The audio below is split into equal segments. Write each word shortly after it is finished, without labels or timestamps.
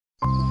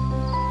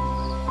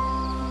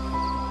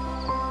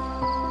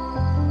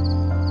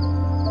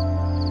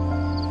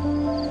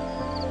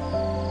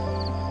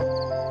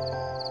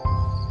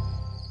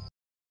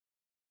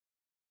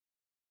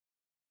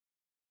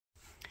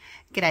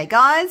G'day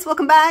guys,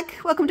 welcome back.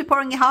 Welcome to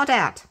Pouring Your Heart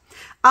Out.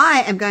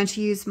 I am going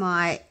to use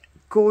my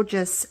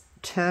gorgeous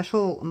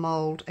turtle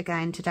mold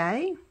again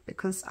today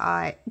because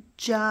I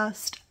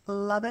just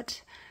love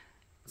it.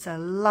 It's a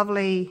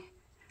lovely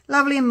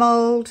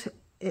mold.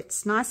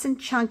 It's nice and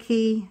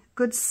chunky,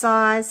 good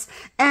size,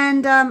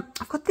 and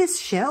I've got this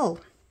shell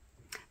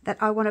that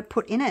I want to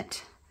put in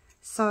it.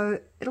 So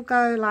it'll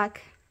go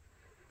like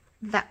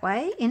that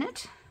way in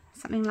it,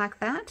 something like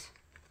that.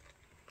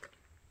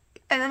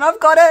 And then I've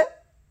got a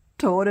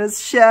tortoise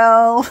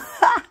shell.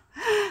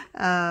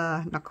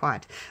 Not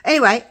quite.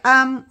 Anyway,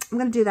 I'm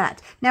going to do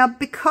that. Now,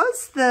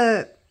 because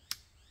the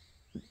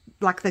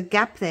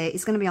gap there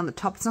is going to be on the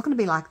top, it's not going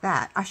to be like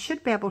that. I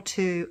should be able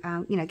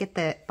to, get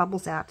the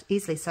bubbles out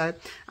easily. So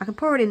I can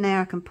pour it in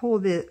there. I can pour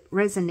the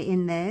resin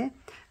in there.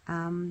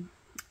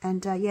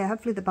 Yeah,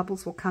 hopefully the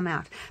bubbles will come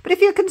out. But if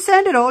you're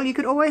concerned at all, you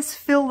could always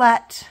fill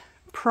that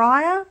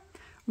prior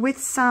with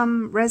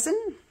some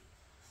resin.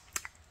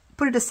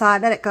 Put it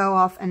aside, let it go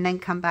off, and then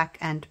come back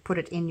and put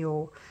it in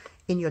your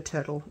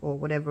turtle or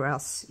whatever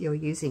else you're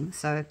using.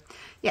 So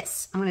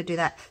yes, I'm going to do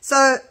that.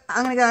 So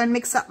I'm going to go and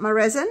mix up my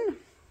resin,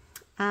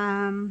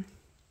 and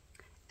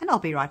I'll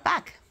be right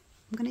back.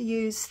 I'm going to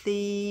use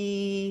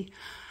the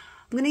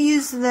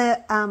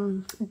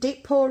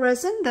deep pour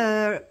resin,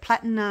 the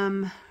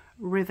platinum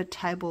river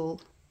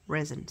table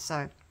resin.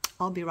 So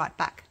I'll be right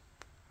back.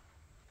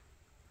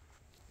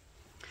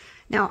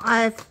 Now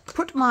I've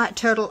put my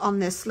turtle on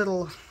this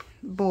little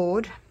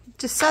board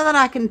just so that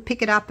I can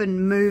pick it up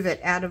and move it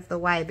out of the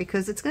way,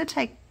 because it's going to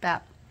take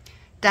about a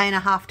day and a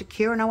half to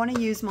cure, and I want to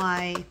use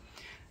my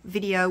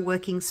video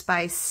working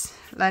space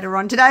later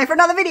on today for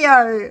another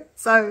video,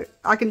 so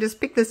I can just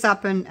pick this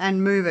up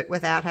and move it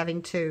without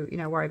having to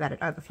worry about it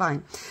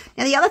overflowing.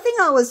 Now the other thing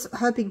I was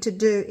hoping to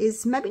do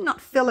is maybe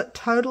not fill it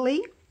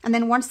totally, and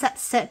then once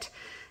that's set,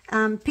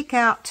 pick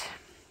out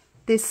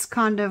this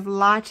kind of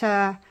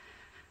lighter,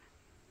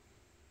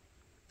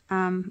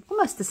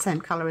 almost the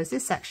same color as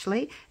this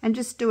actually, and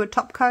just do a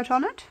top coat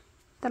on it,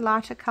 the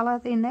lighter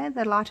color in there,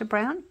 the lighter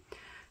brown.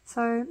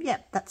 So yeah,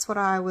 that's what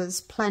I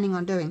was planning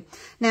on doing.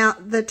 Now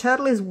the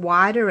turtle is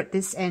wider at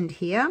this end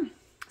here,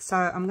 so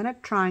I'm going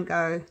to try and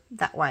go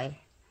that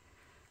way,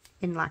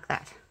 in like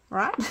that,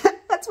 right?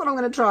 That's what I'm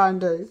going to try and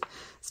do.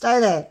 Stay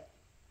there.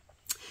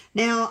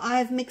 Now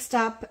I've mixed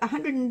up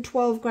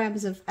 112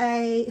 grams of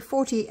A,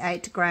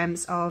 48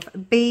 grams of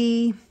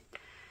B,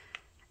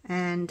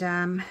 and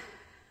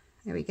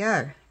there we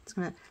go. It's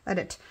going to let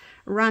it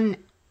run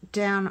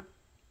down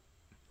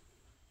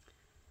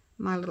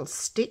my little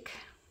stick.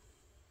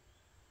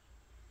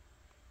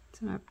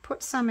 So I'm going to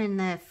put some in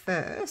there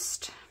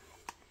first,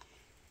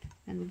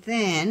 and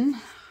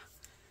then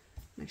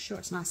make sure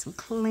it's nice and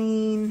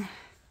clean.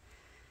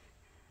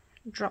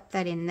 Drop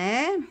that in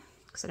there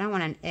because I don't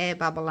want an air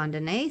bubble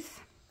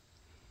underneath.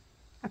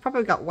 I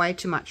probably got way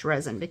too much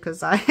resin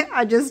because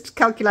I just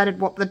calculated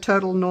what the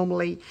turtle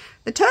normally...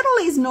 The turtle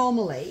is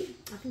normally,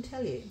 I can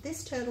tell you,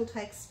 this turtle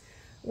takes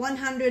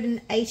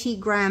 180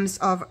 grams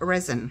of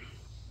resin.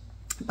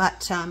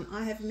 But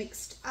I have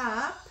mixed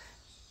up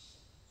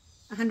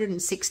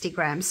 160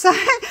 grams. So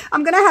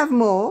I'm going to have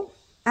more.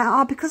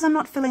 Because I'm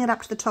not filling it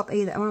up to the top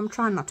either. Well, I'm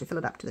trying not to fill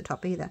it up to the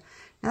top either.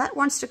 Now that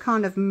wants to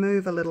kind of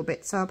move a little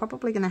bit. So I'm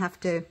probably going to have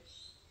to...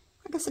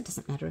 I guess it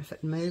doesn't matter if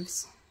it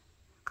moves.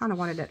 Kind of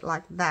wanted it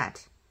like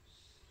that.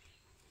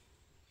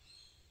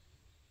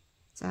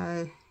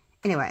 So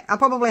anyway, I'll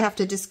probably have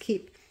to just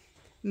keep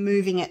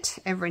moving it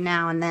every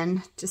now and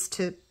then just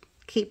to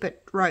keep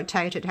it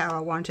rotated how I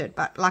want it.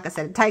 But like I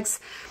said, it takes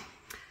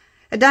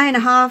a day and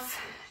a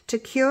half to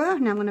cure.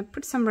 Now I'm going to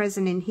put some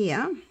resin in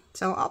here,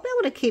 so I'll be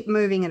able to keep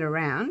moving it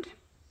around.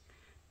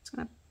 Just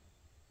going to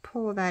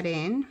pour that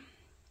in.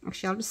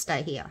 Actually, I'll just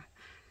stay here.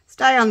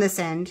 Stay on this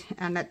end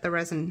and let the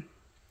resin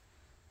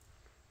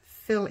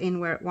fill in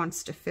where it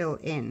wants to fill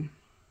in.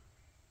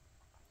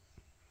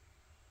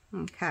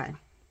 Okay.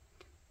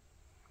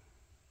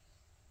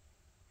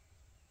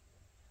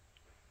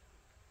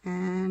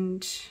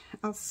 And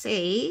I'll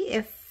see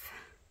if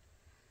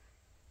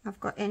I've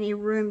got any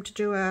room to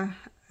do a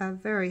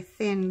very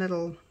thin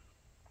little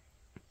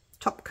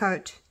top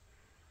coat.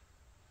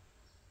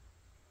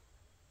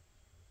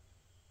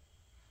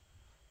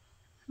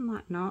 I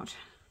might not.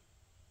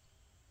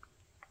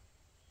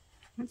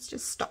 Let's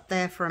just stop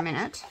there for a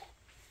minute.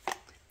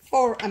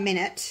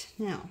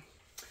 Now,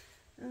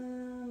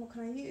 what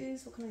can I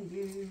use? I'll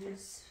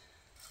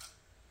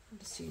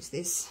just use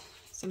this.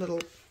 It's a little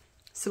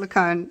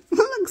silicone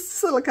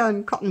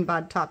cotton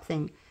bud type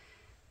thing.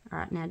 All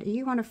right, now do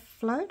you want to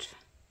float?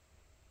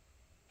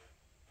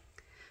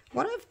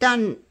 What I've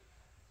done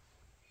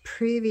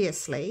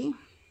previously,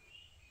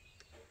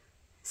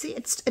 see,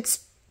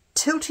 it's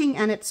tilting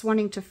and it's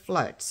wanting to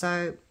float.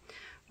 So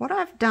what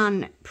I've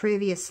done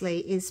previously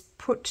is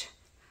put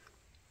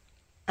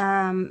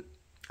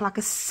like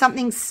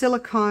something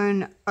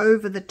silicone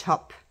over the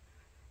top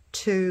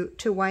to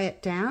weigh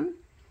it down.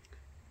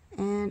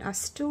 And I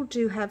still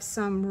do have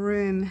some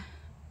room.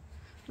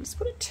 Let's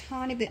put a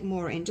tiny bit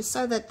more in just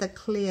so that the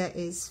clear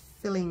is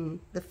filling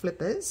the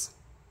flippers.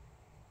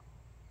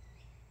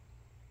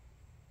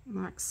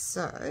 like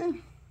so.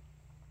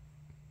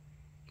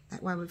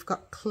 That way we've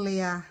got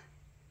clear,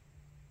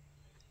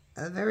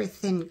 a very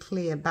thin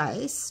clear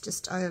base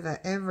just over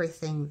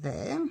everything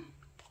there.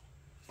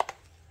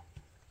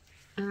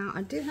 Now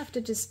I do have to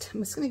I'm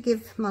just going to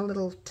give my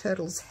little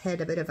turtle's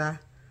head a bit of a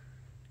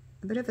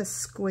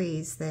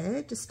squeeze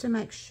there, just to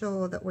make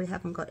sure that we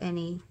haven't got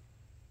any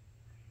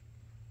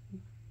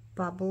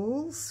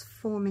bubbles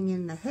forming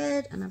in the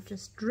head. And I've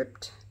just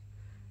dripped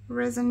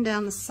resin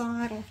down the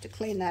side. I'll have to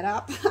clean that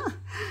up.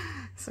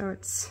 So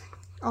it's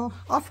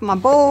off my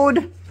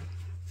board.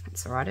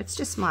 That's all right. It's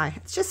just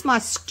my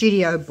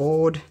studio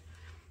board.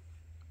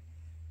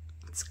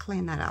 Let's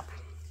clean that up.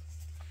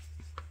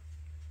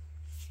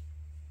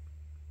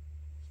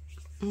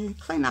 And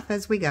clean up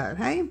as we go,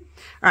 hey? All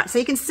right, so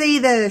you can see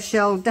the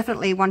shell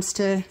definitely wants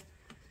to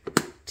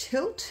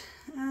tilt.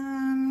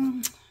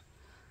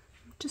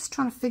 Just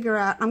trying to figure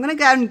out. I'm going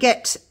to go and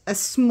get a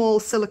small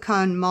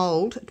silicone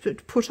mold to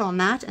put on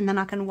that, and then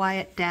I can weigh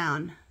it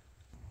down.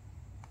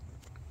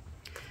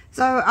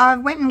 So I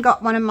went and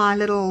got one of my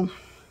little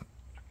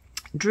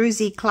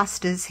druzy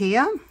clusters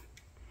here,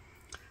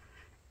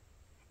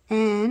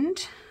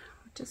 and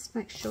just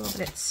make sure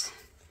that it's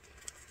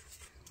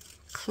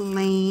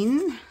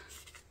clean.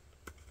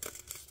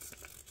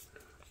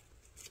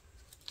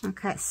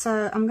 Okay,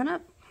 so I'm going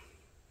to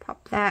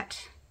pop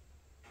that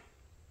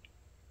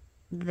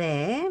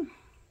there,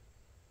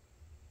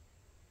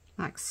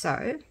 like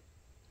so.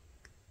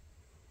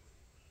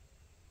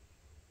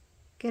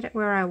 Get it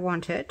where I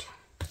want it,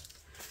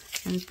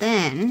 and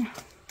then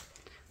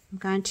I'm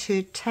going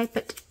to tape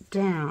it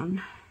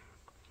down.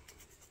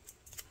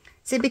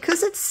 See,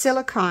 because it's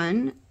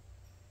silicone,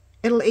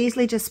 it'll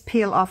easily just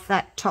peel off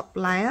that top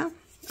layer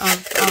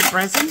of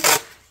resin.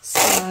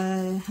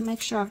 So make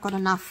sure I've got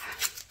enough.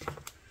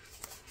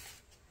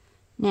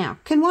 Now,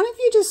 can one of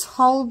you just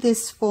hold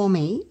this for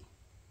me?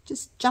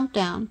 Just jump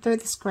down through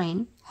the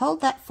screen. Hold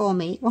that for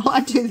me while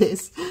I do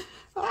this.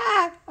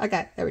 Ah,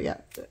 okay, there we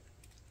go.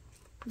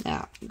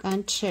 Now, I'm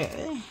going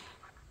to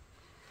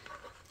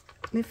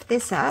lift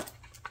this up.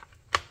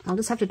 I'll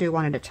just have to do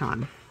one at a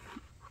time.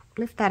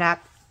 Lift that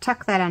up,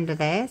 tuck that under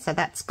there. So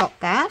that's got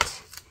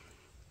that.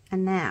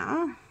 And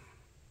now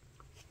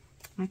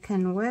I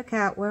can work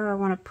out where I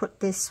want to put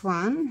this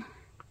one.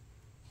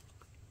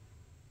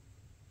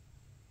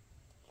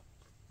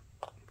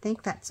 I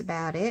think that's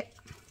about it.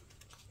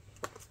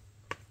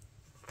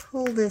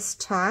 Pull this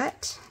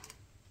tight.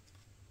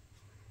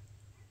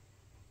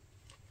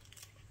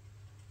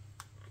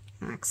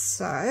 Like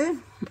so.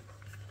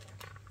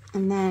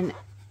 And then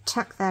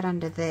tuck that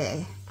under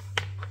there.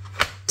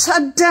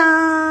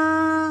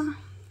 Ta-da!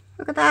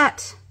 Look at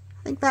that.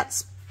 I think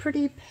that's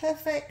pretty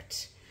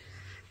perfect.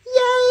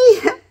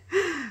 Yay!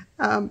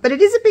 But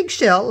it is a big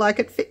shell, like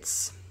it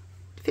fits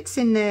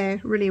in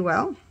there really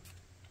well.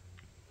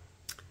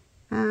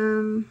 I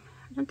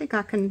don't think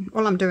I can,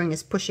 all I'm doing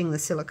is pushing the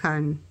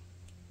silicone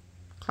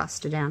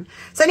cluster down.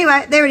 So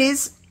anyway, there it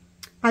is.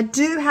 I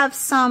do have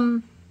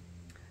some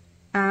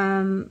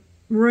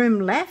room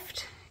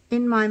left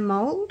in my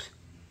mold,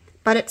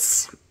 but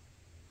it's,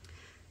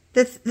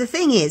 the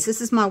thing is,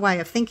 this is my way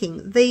of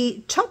thinking,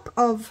 the top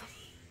of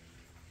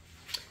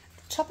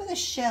the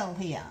shell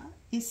here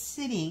is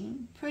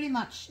sitting pretty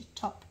much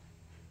top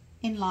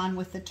in line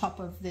with the top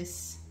of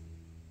this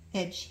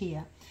edge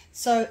here.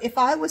 So if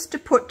I was to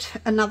put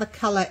another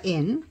color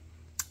in,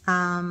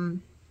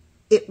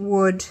 it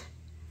would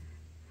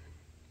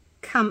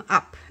come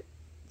up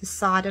the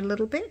side a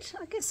little bit.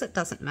 I guess it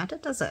doesn't matter,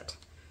 does it?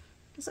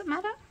 Does it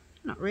matter?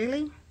 Not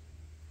really.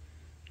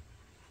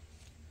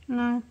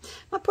 No.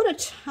 I'll put a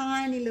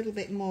tiny little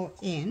bit more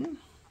in.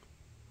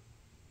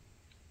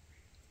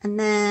 And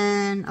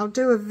then I'll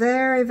do a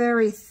very,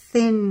 very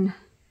thin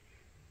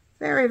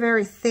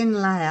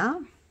layer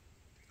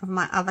of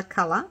my other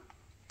color,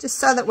 just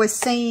so that we're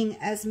seeing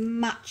as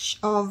much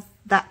of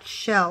that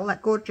shell,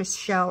 that gorgeous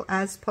shell,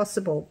 as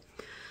possible.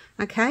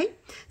 Okay,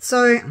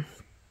 so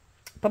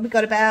probably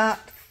got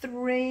about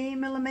 3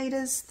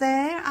 millimeters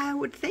there, I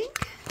would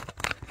think.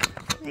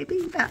 Maybe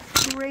about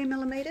 3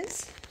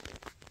 millimeters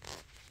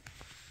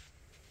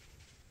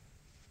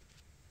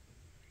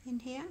in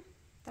here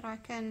that I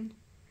can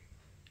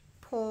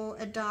pour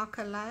a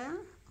darker layer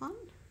on,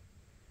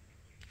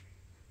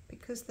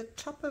 because the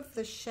top of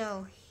the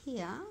shell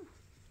here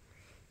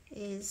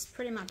is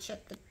pretty much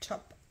at the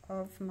top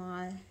of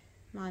my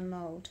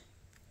mold.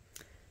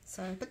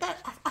 So, but that,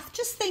 I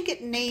just think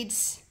it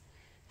needs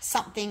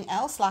something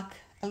else, like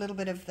a little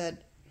bit of the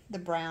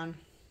brown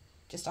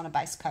just on a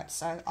base coat.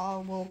 So I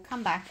will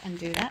come back and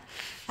do that.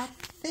 I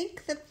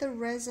think that the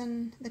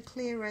resin, the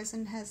clear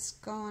resin, has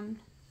gone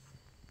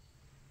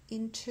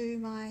into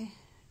my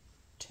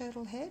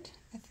turtle head,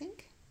 I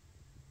think.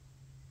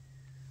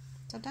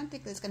 So I don't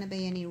think there's going to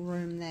be any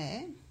room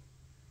there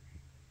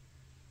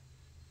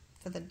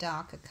for the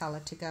darker colour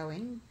to go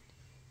in.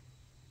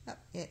 Oh,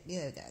 yeah,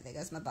 there we go. There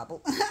goes my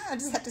bubble. I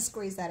just had to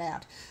squeeze that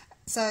out.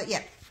 So,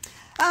 yeah.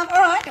 All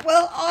right.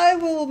 Well, I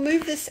will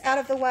move this out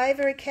of the way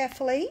very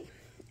carefully,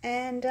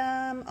 and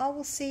I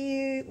will see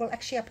you. Well,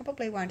 actually, I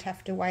probably won't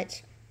have to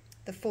wait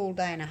the full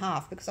day and a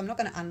half because I'm not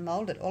going to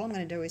unmold it. All I'm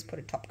going to do is put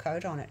a top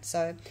coat on it.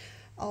 So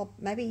I'll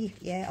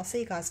see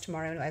you guys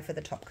tomorrow anyway for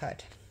the top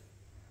coat.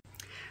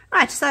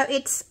 Right, so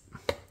it's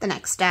the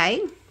next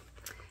day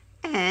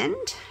and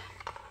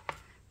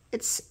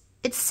it's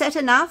set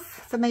enough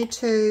for me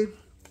to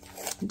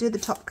do the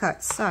top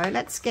coat. So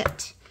let's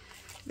get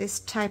this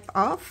tape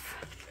off.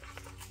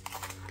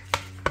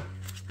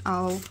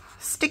 I'll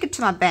stick it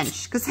to my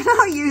bench because then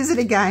I'll use it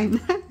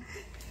again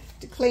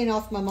to clean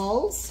off my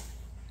molds.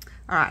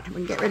 All right, we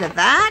can get rid of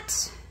that.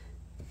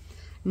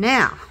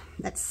 Now,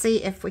 let's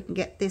see if we can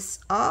get this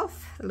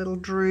off. A little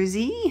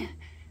druzy.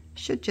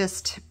 Should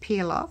just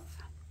peel off.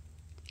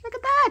 Look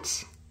at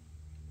that.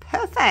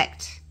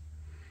 Perfect.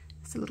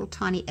 There's a little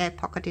tiny air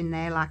pocket in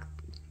there,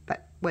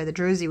 but where the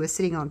druzy was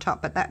sitting on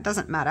top, but that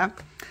doesn't matter.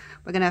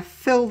 We're going to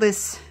fill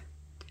this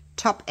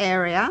top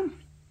area.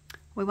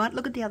 We won't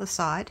look at the other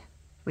side.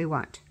 We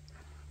won't.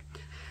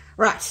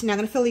 Right, now I'm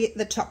going to fill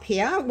the top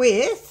here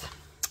with,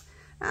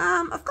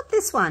 I've got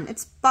this one.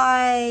 It's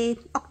by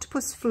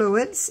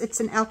Octopus-Fluids. It's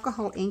an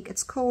alcohol ink.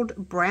 It's called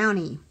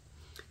Brownie.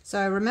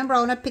 So remember, I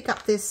want to pick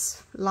up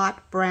this light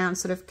brown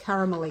sort of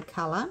caramelly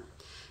colour.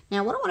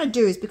 Now what I want to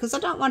do is, because I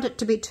don't want it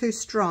to be too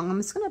strong, I'm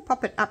just going to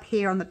pop it up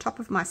here on the top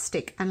of my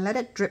stick and let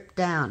it drip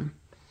down.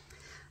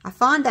 I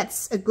find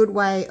that's a good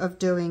way of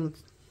doing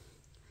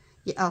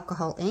your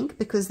alcohol ink,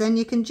 because then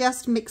you can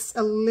just mix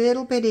a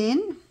little bit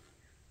in,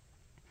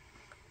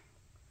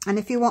 and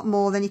if you want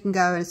more then you can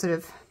go and sort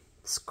of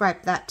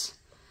scrape that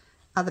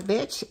other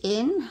bit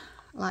in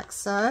like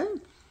so,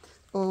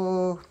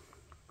 or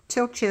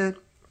tilt your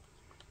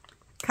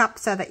cup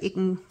so that you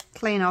can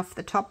clean off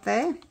the top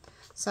there.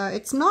 So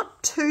it's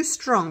not too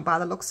strong by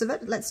the looks of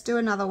it. Let's do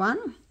another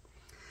one,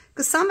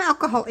 because some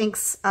alcohol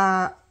inks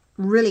are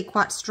really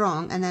quite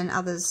strong and then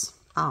others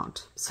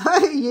aren't, so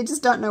you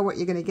just don't know what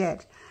you're going to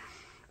get.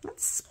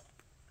 That's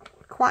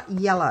quite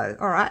yellow.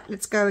 All right,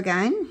 let's go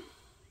again.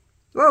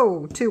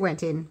 Whoa, 2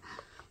 went in.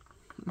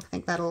 I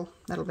think that'll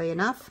be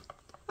enough.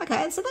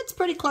 Okay, so that's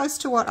pretty close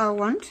to what I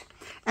want,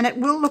 and it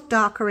will look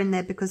darker in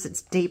there because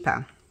it's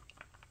deeper,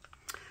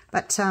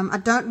 but I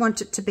don't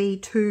want it to be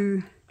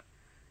too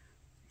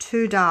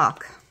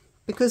dark,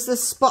 because the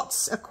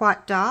spots are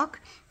quite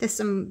dark. There's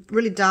some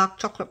really dark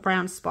chocolate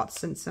brown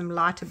spots and some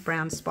lighter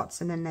brown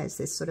spots, and then there's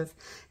this sort of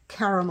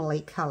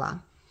caramelly colour.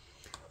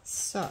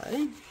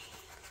 So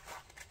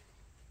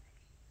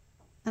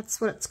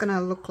that's what it's going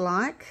to look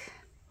like.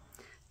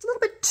 It's a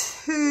little bit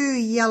too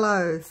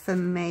yellow for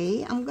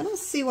me. I'm going to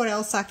see what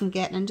else I can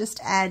get and just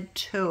add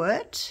to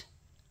it.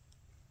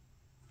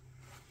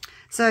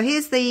 So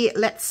here's the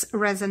Let's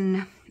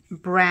Resin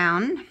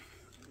Brown,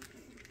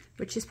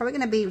 which is probably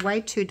going to be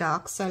way too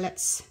dark. So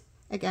let's,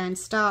 again,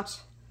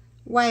 start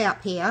way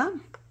up here.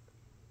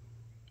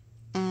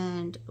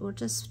 And we'll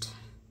just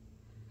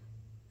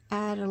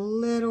add a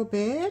little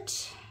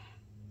bit.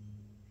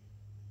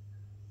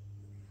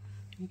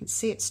 You can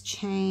see it's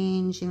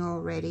changing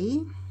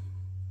already.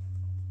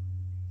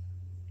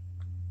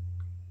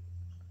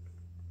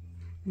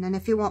 And then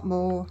if you want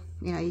more,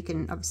 you know, you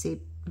can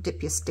obviously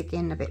dip your stick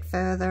in a bit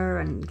further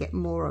and get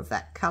more of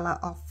that colour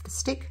off the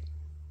stick.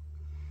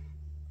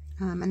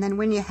 And then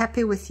when you're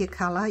happy with your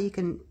colour, you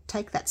can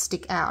take that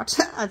stick out,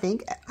 I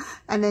think,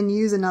 and then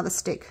use another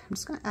stick. I'm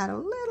just going to add a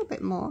little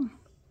bit more.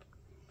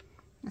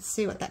 Let's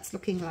see what that's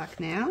looking like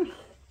now.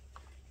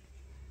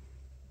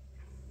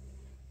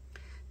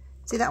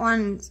 See, that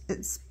one,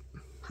 it's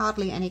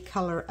hardly any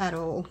colour at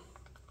all.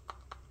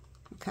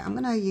 Okay, I'm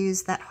going to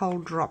use that whole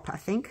drop, I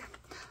think.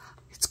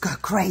 Let's go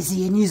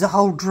crazy and use a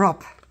whole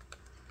drop.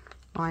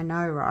 I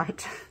know,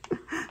 right?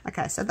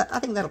 Okay, so I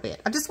think that'll be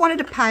it. I just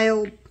wanted a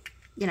pale,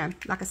 you know,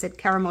 like I said,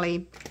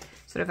 caramelly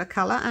sort of a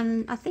colour,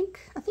 and I think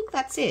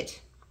that's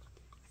it.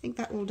 I think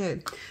that will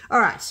do. All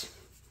right.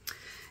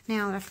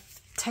 Now that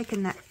I've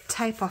taken that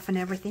tape off and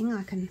everything,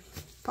 I can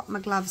pop my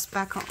gloves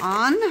back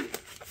on.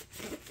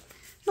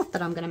 Not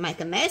that I'm going to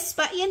make a mess,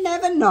 but you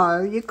never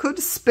know. You could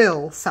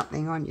spill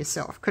something on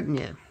yourself, couldn't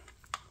you?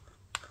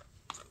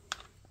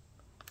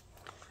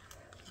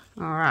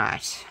 All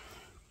right.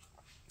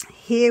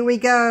 Here we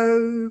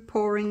go,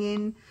 pouring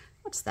in.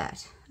 What's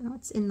that? Oh,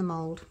 it's in the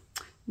mould.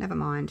 Never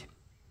mind.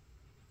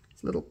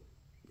 It's a little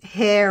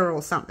hair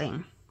or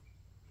something.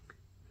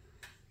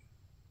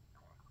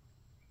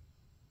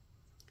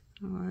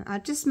 I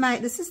just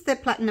made, this is the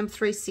Platinum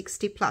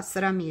 360 Plus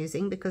that I'm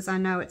using, because I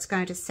know it's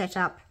going to set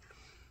up,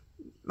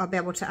 I'll be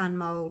able to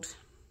unmold,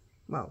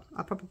 well,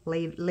 I'll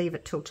probably leave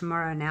it till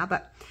tomorrow now,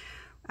 but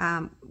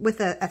with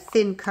a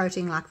thin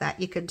coating like that,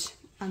 you could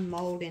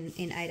unmold in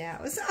 8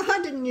 hours. I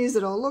didn't use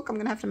it all. Look, I'm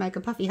going to have to make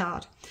a puffy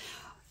heart.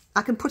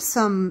 I can put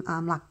some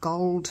like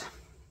gold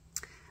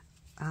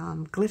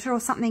glitter or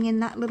something in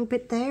that little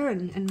bit there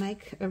and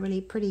make a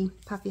really pretty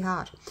puffy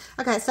heart.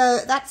 Okay, so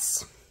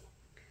that's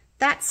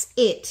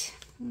it.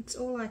 That's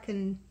all I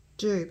can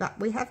do, but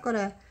we have got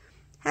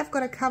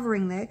a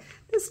covering there.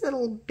 This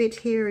little bit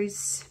here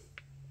is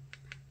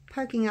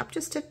poking up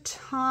just a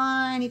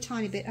tiny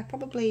bit. I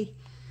probably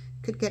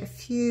could get a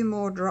few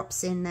more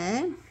drops in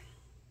there.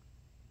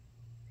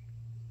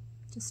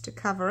 just to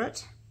cover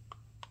it.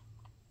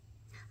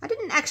 I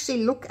didn't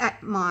actually look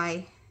at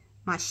my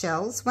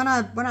shells. When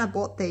I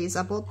bought these,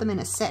 I bought them in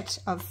a set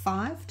of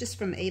 5 just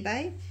from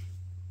eBay.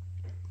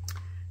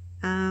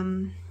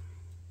 And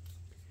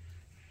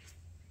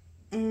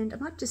I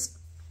might just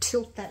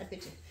tilt that a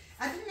bit.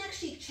 I didn't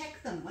actually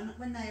check them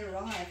when they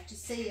arrived to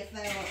see if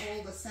they were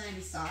all the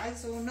same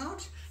size or not.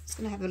 I'm just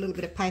going to have a little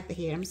bit of paper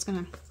here. I'm just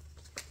going to,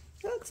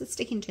 oh, it's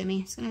sticking to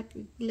me. Just going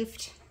to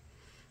lift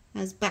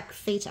those back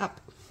feet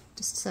up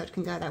just so it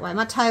can go that way.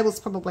 My table's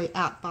probably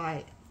out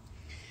by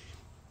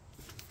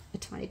a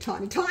tiny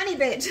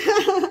bit.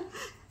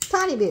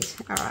 Tiny bit.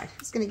 All right,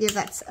 just going to give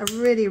that a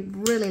really,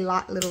 really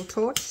light little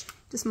torch.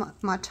 Just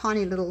my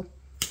tiny little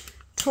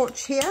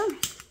torch here.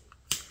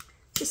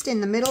 Just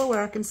in the middle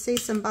where I can see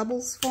some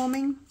bubbles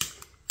forming.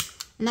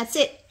 And that's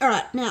it. All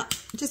right, now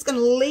I'm just going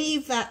to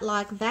leave that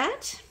like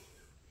that.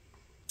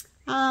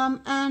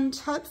 And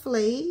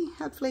hopefully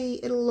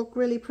it'll look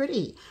really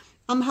pretty.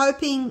 I'm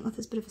hoping, oh,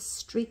 there's a bit of a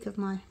streak of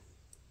my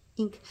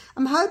ink.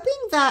 I'm hoping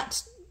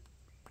that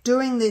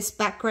doing this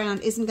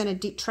background isn't going to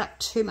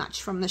detract too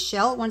much from the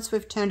shell once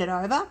we've turned it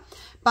over.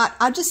 But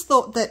I just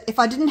thought that if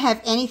I didn't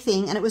have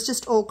anything and it was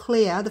just all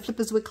clear, the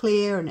flippers were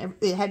clear and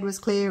the head was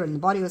clear and the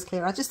body was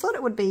clear, I just thought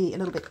it would be a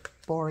little bit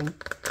boring.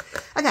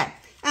 Okay,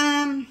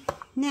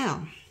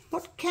 now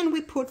what can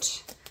we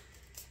put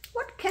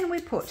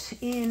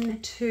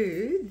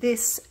into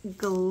this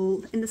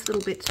in this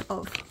little bit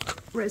of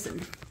resin?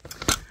 Do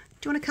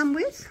you want to come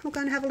with? We're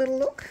going to have a little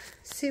look,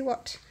 see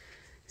what's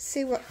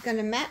going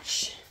to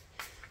match.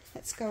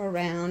 Let's go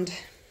around.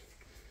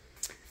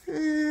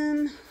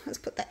 Let's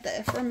put that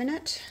there for a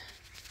minute.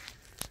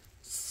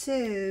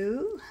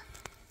 So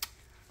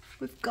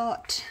we've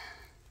got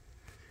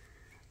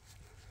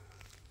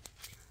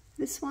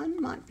this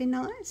one, might be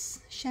nice.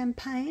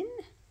 Champagne.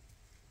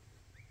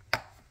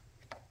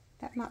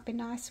 That might be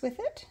nice with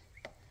it.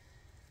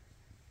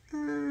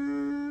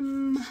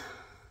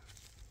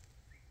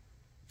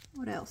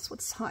 What else?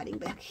 What's hiding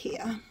back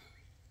here?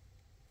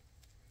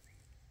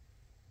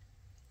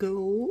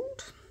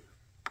 Gold.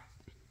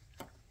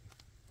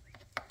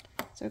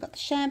 So we've got the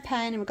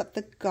champagne and we've got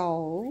the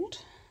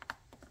gold.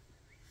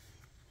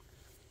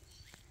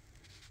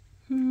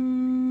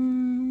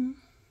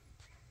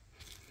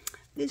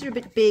 These are a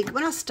bit big.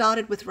 When I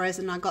started with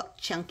resin, I got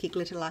chunky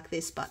glitter like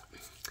this, but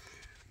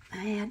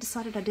I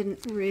decided I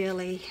didn't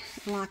really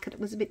like it.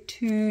 It was a bit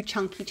too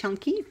chunky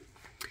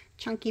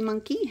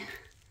monkey.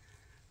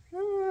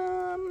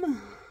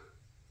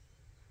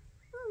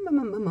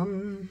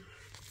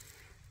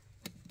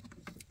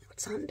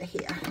 What's under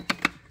here?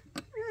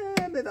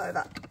 Move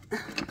over.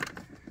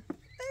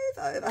 Move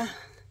over.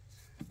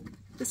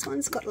 This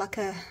one's got like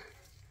a,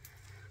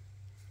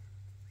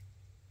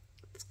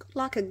 it's got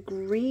like a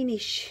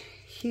greenish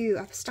hue.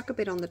 I've stuck a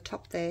bit on the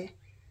top there.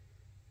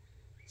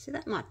 So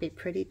that might be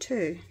pretty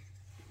too.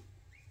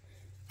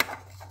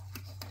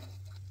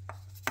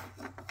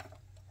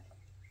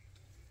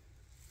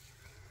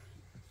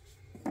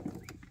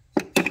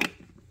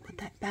 Put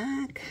that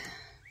back.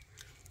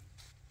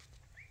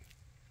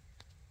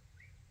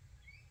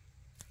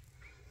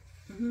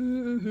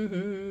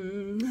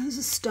 Those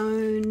are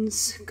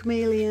stones,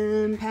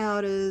 chameleon,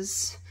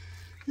 powders,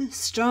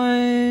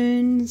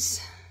 stones,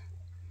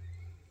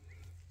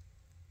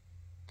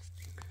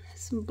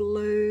 some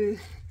blue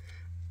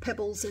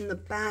pebbles in the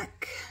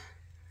back.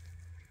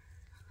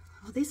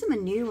 Oh, these are my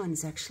new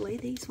ones actually,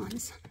 these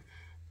ones.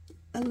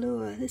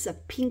 Allure, there's a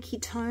pinky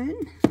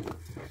tone.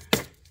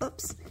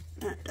 Oops,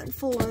 don't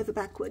fall over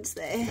backwards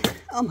there.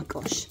 Oh my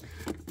gosh.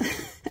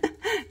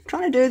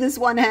 Trying to do this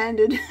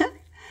one-handed.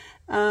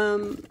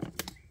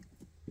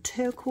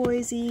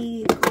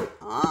 Turquoisey.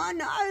 Oh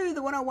no,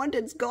 the one I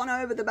wanted's gone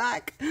over the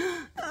back.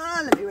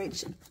 Oh, let me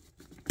reach it.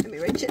 Let me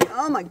reach it.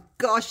 Oh my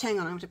gosh, hang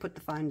on, I have to put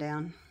the phone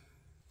down.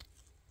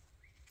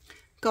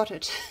 Got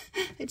it.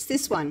 It's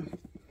this one.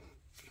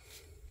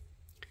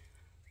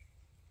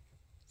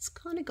 It's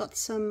kind of got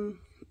some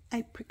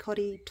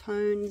apricot-y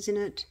tones in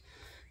it.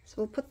 So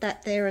we'll put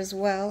that there as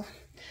well.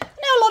 Now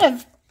a lot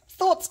of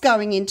thoughts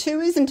going into,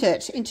 isn't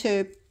it?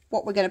 Into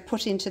what we're going to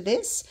put into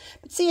this.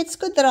 But see, it's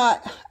good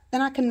that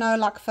then I can know,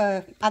 like,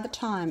 for other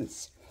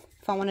times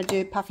if I want to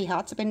do puffy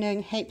hearts. I've been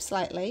doing heaps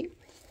lately.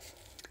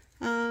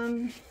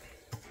 And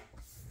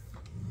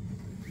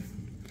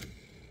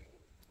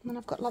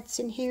I've got lots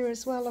in here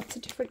as well, lots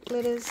of different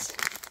glitters.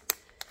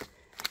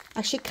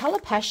 Actually, Colour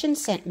Passion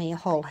sent me a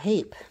whole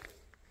heap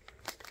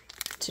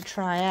to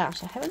try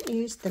out. I haven't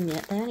used them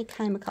yet. They only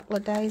came a couple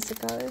of days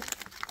ago.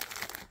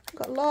 I've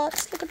got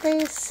lots. Look at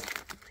this.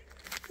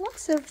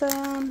 Lots of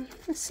them.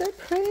 They're so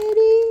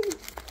pretty.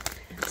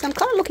 So I'm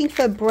kind of looking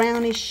for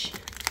brownish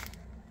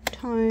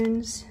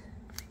tones.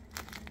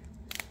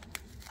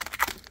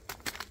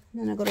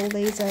 And then I've got all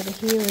these over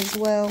here as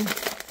well.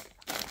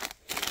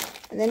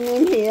 And then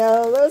in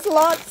here, there's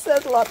lots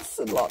and lots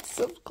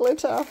of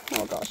glitter.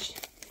 Oh gosh.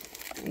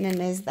 And then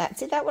there's that.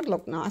 See, that would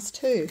look nice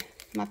too.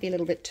 Might be a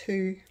little bit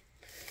too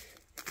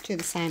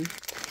the same.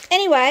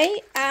 Anyway,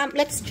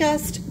 let's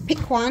just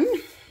pick one.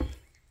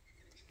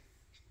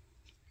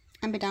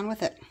 and be done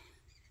with it.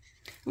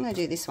 I'm going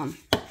to do this one.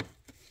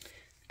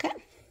 Okay,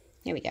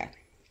 here we go.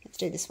 Let's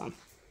do this one.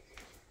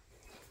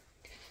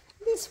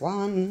 This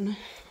one.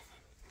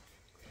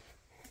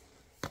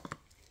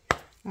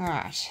 All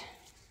right.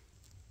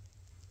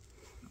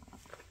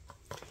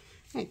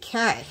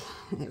 Okay,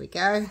 there we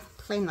go.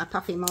 Clean my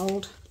puffy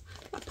mould,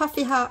 my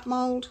puffy heart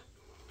mould.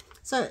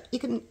 So you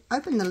can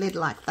open the lid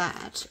like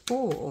that,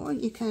 or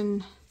you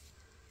can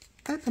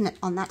open it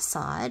on that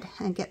side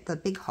and get the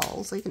big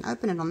hole. So you can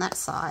open it on that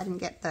side and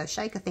get the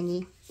shaker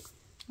thingy.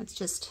 Let's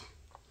just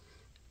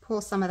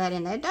pour some of that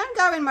in there. Don't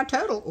go in my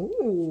turtle.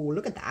 Ooh,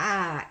 look at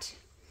that.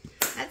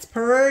 That's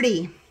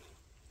pretty.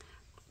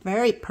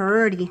 Very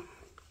pretty.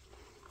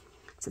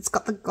 So it's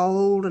got the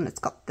gold and it's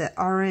got the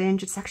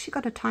orange. It's actually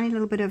got a tiny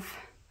little bit of,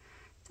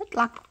 is it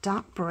like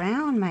dark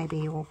brown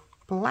maybe, or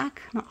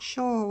black? Not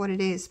sure what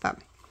it is, but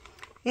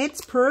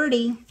it's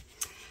pretty.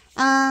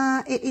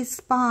 It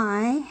is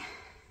by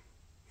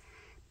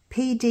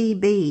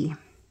PDB.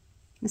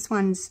 This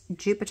one's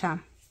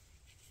Jupiter.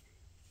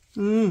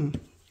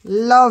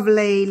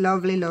 Lovely,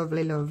 lovely,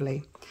 lovely,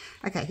 lovely.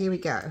 Okay, here we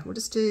go. We'll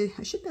just do,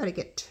 I should be able to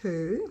get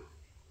 2.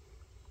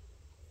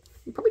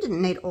 You probably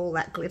didn't need all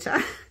that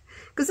glitter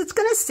because it's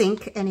going to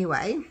sink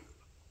anyway.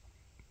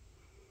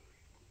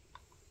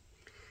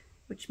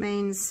 Which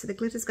means the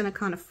glitter's going to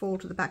kind of fall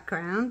to the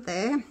background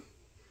there.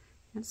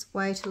 Let's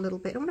wait a little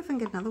bit. I wonder if I can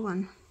get another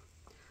one.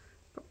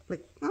 Probably.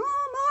 Oh,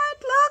 my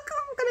luck.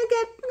 I'm going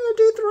to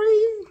do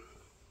 3.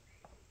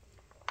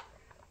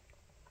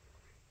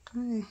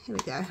 Oh, here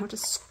we go. I'll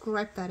just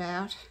scrape that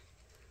out.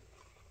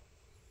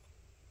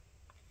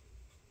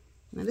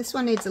 Now this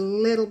one needs a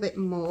little bit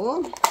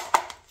more.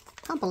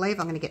 Can't believe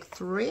I'm going to get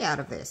 3 out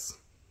of this.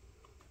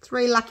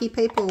 3 lucky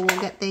people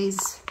will get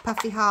these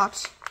puffy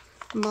heart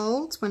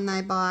molds when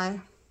they buy,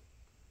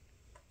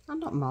 oh,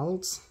 not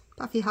molds,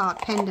 puffy heart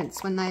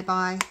pendants when they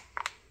buy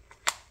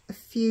a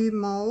few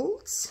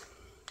molds.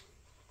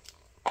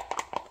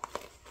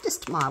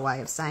 Just my way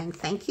of saying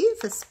thank you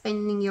for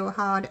spending your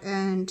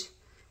hard-earned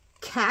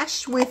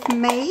cash with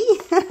me.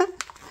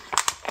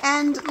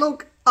 And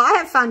look, I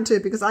have fun too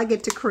because I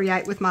get to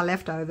create with my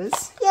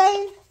leftovers.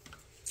 Yay!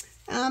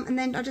 And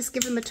then I just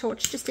give them a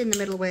torch just in the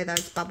middle where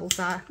those bubbles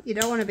are. You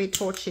don't want to be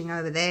torching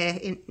over there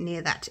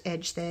near that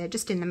edge there,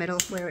 just in the middle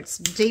where it's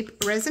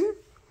deep resin.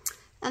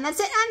 And that's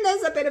it. And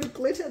there's a bit of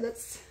glitter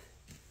that's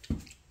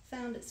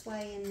found its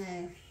way in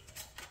there.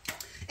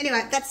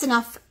 Anyway, that's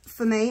enough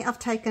for me. I've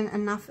taken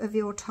enough of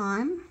your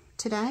time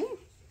today.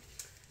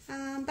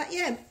 But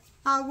yeah,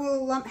 I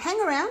will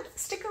hang around,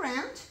 stick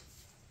around,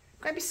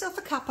 grab yourself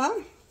a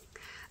cuppa,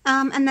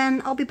 and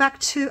then I'll be back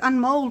to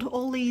unmold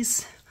all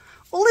this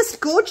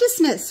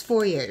gorgeousness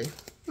for you.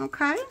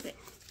 Okay?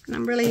 And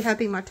I'm really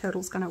hoping my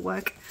turtle's going to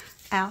work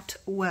out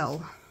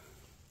well.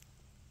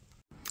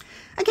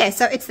 Okay,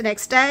 so it's the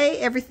next day.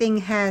 Everything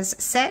has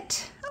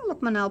set. Oh,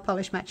 look, my nail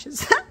polish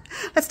matches.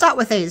 Let's start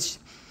with these.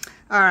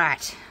 All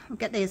right, we'll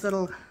get these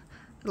little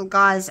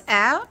guys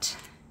out.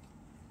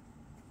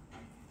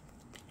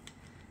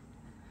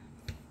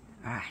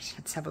 All right,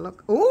 let's have a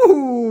look.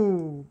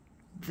 Ooh,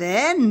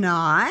 they're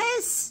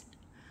nice.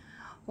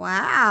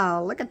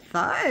 Wow, look at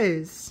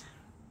those.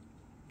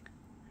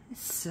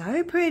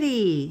 So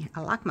pretty.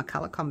 I like my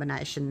colour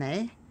combination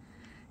there.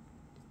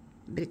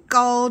 A bit of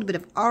gold, a bit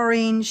of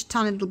orange,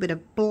 tiny little bit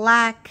of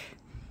black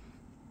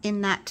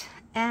in that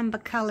amber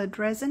coloured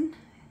resin.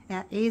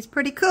 That is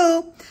pretty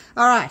cool.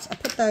 All right, I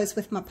put those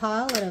with my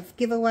pile of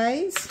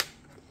giveaways.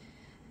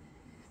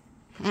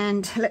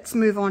 And let's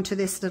move on to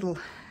this little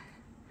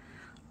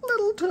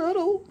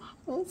turtle.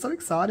 Oh, so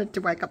excited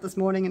to wake up this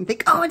morning and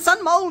think, oh, it's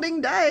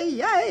unmolding day.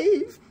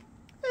 Yay.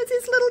 There's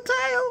his little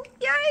tail.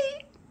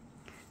 Yay.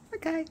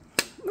 Okay.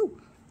 Ooh.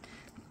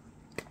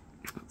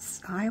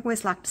 So I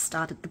always like to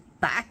start at the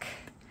back.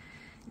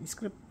 I'm just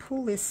going to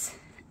pull this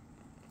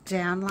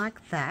down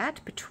like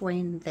that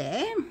between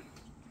there.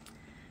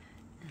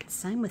 And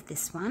same with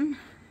this one.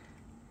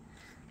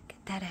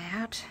 Get that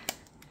out.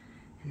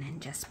 And then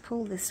just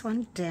pull this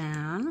one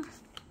down.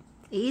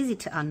 Easy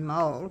to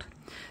unmold.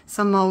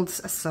 Some molds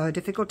are so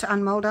difficult to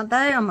unmold, aren't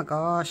they? Oh my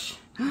gosh.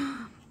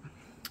 All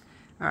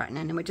right, and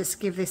then we just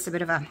give this a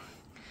bit of a,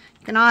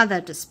 you can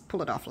either just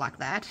pull it off like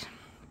that.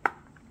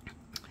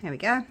 There we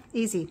go.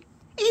 Easy.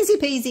 Easy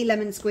peasy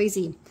lemon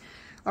squeezy.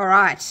 All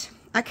right.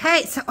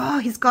 Okay, so, oh,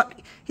 he's got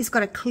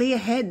a clear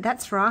head.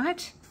 That's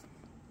right.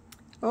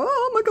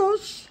 Oh my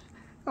gosh.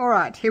 All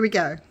right, here we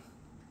go.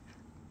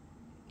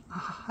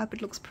 Oh, hope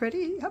it looks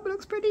pretty. Hope it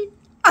looks pretty.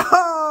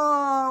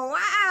 Oh,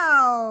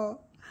 wow.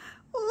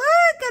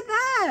 Look at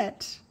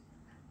that.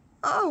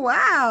 Oh,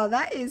 wow.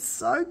 That is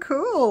so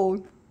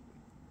cool.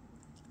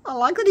 I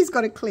like that he's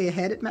got a clear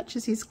head. It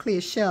matches his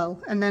clear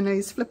shell. And then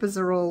his flippers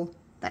are all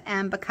that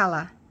amber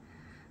colour.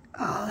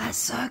 Oh, that's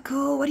so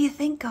cool. What do you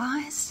think,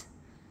 guys?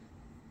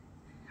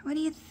 What do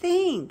you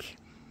think?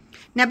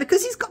 Now,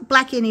 because he's got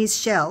black in his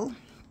shell,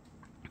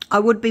 I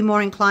would be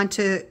more inclined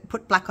to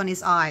put black on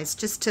his eyes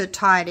just to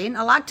tie it in.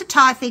 I like to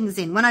tie things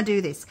in when I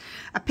do this.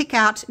 I pick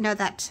out, you know,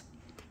 that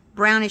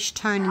brownish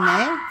tone in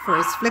there for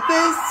his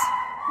flippers.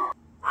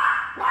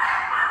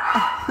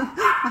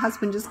 My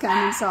husband just came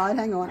inside.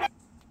 Hang on.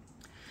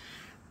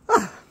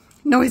 Oh,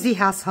 noisy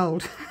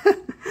household.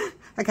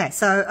 Okay,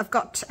 so I've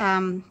got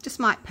just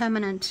my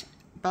permanent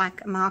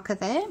black marker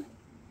there.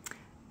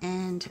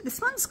 And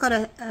this one's got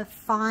a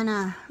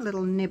finer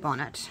little nib on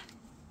it.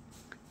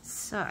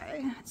 So,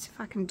 let's see if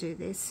I can do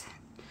this.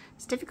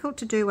 It's difficult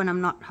to do when I'm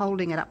not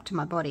holding it up to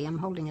my body. I'm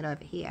holding it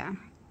over here.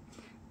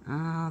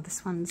 Oh,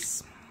 this one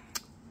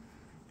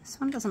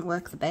doesn't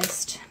work the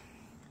best.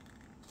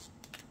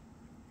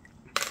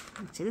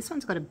 See, this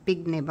one's got a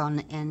big nib on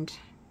the end.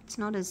 It's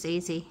not as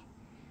easy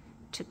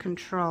to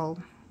control.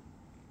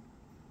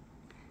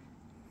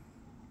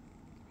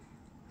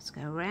 Let's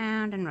go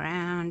round and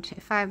round.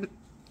 If I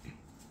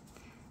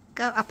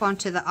go up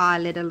onto the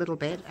eyelid a little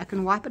bit, I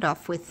can wipe it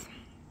off with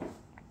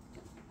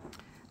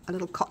a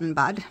little cotton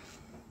bud.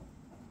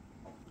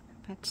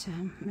 But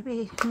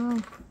maybe,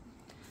 I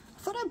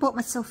thought I bought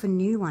myself a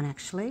new one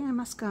actually. I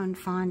must go and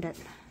find it.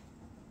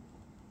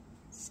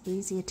 It's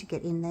easier to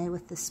get in there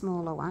with the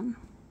smaller one.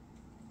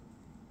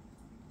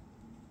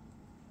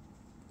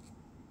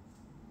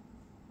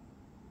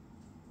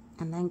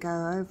 And then go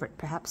over it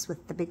perhaps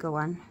with the bigger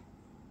one.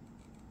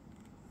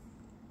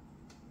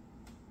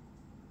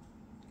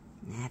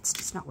 Nah, it's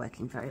just not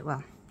working very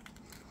well.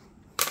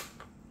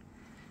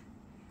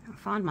 I'll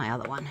find my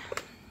other one.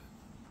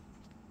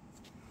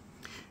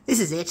 This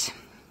is it.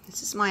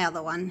 This is my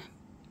other one.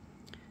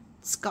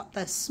 It's got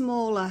the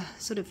smaller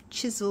sort of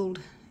chiseled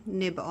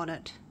nib on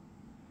it.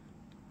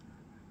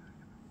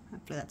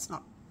 Hopefully that's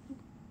not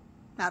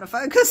out of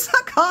focus.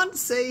 I can't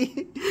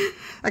see.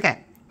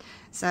 Okay.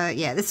 So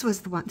yeah, this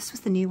was the one. This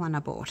was the new one I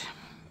bought.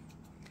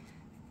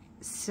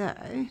 So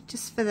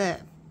just for the,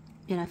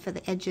 you know, for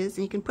the edges,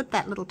 and you can put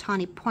that little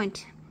tiny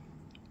point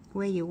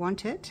where you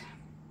want it.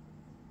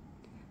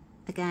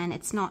 Again,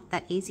 it's not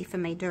that easy for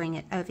me doing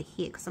it over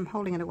here because I'm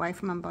holding it away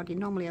from my body.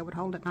 Normally I would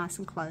hold it nice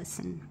and close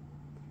and,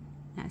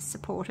 you know,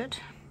 support it,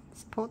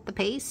 support the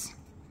piece.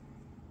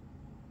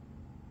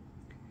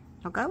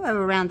 I'll go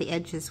over around the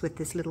edges with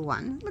this little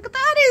one. Look at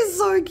that, he's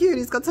so cute.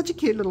 He's got such a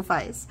cute little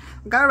face.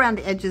 I'll go around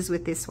the edges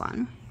with this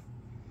one.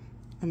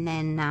 And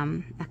then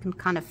I can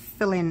kind of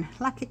fill in,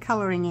 like you're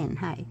colouring in,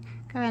 hey.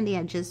 Go around the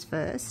edges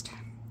first.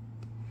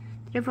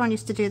 Did everyone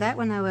used to do that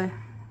when they were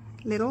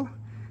little?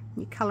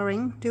 You're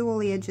colouring, do all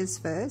the edges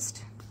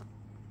first.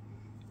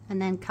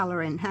 And then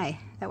colour in, hey.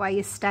 That way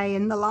you stay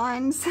in the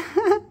lines.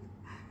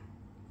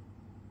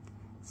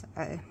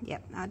 So,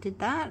 yep, I did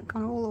that.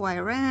 Gone all the way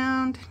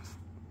around.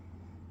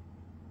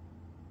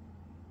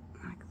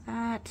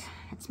 That.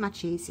 It's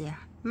much easier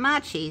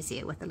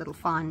with a little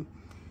fine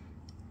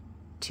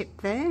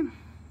tip there.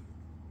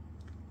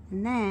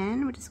 And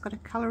then we just got to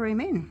colour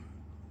him in.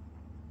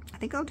 I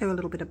think I'll do a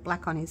little bit of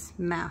black on his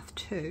mouth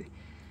too,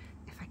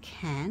 if I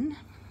can.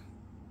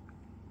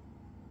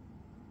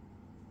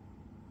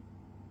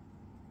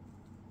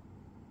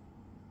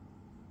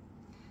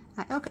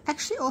 I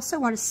actually also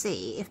want to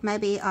see if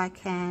maybe I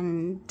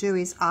can do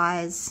his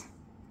eyes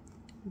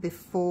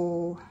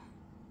before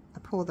I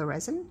pour the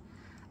resin.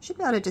 Should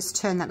be able to just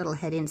turn that little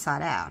head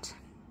inside out.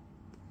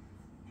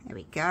 There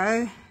we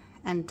go.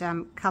 And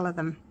colour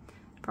them.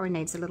 Probably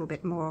needs a little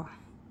bit more.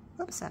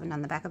 Oops, I haven't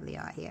done the back of the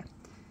eye here.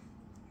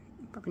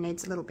 Probably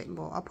needs a little bit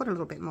more. I'll put a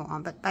little bit more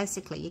on, but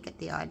basically you get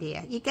the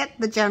idea. You get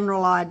the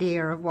general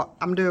idea of what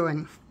I'm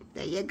doing.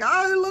 There you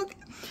go, look.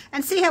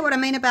 And see how what I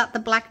mean about the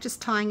black just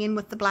tying in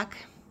with the black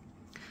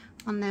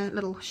on the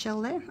little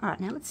shell there? Alright,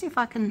 now let's see if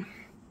I can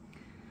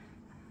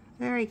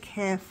very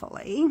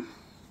carefully.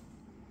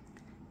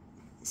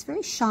 It's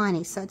very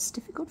shiny, so it's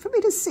difficult for me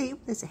to see.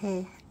 There's a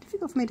hair.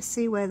 Difficult for me to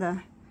see where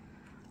the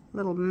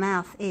little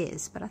mouth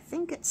is, but I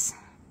think it's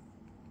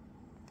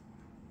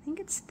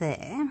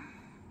there.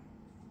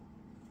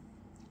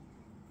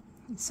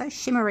 It's so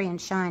shimmery and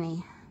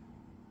shiny.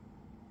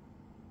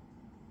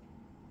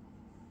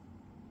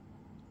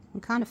 You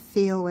can kind of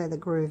feel where the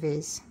groove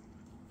is.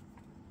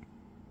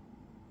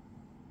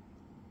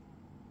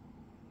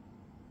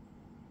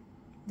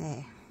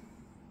 There.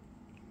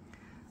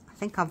 I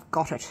think I've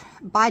got it.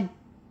 By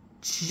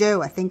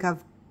Joe, I think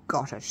I've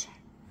got it.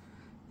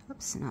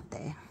 Oops, not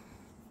there.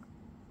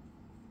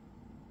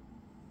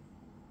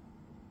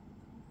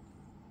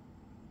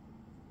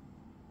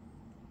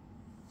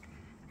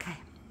 Okay,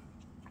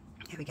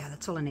 here we go.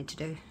 That's all I need to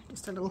do.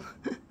 Just a little.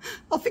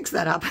 I'll fix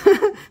that up.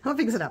 I'll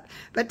fix it up.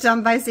 But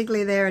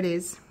basically, there it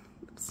is.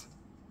 Oops.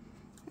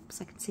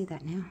 Oops, I can see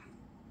that now.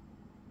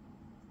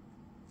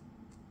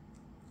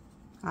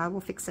 I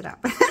will fix it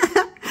up.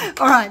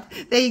 All right,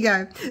 there you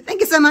go. Thank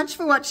you so much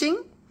for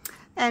watching,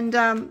 and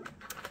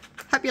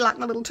hope you like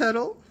my little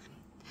turtle.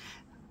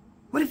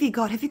 What have you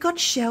got? Have you got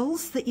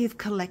shells that you've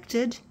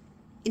collected,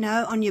 you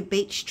know, on your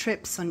beach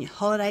trips, on your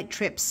holiday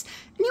trips,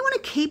 and you want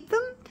to keep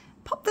them?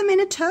 Pop them in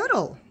a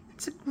turtle.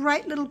 It's a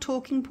great little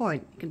talking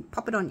point. You can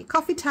pop it on your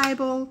coffee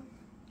table,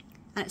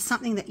 and it's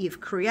something that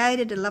you've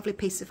created, a lovely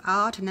piece of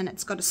art, and then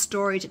it's got a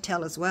story to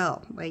tell as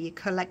well, where you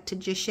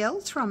collected your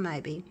shells from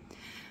maybe.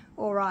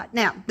 All right,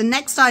 now the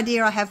next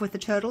idea I have with the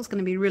turtle is going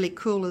to be really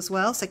cool as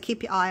well, so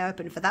keep your eye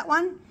open for that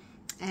one.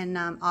 and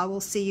I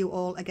will see you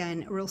all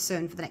again real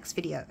soon for the next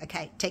video.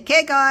 Okay, take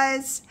care,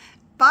 guys.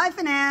 Bye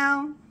for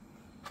now.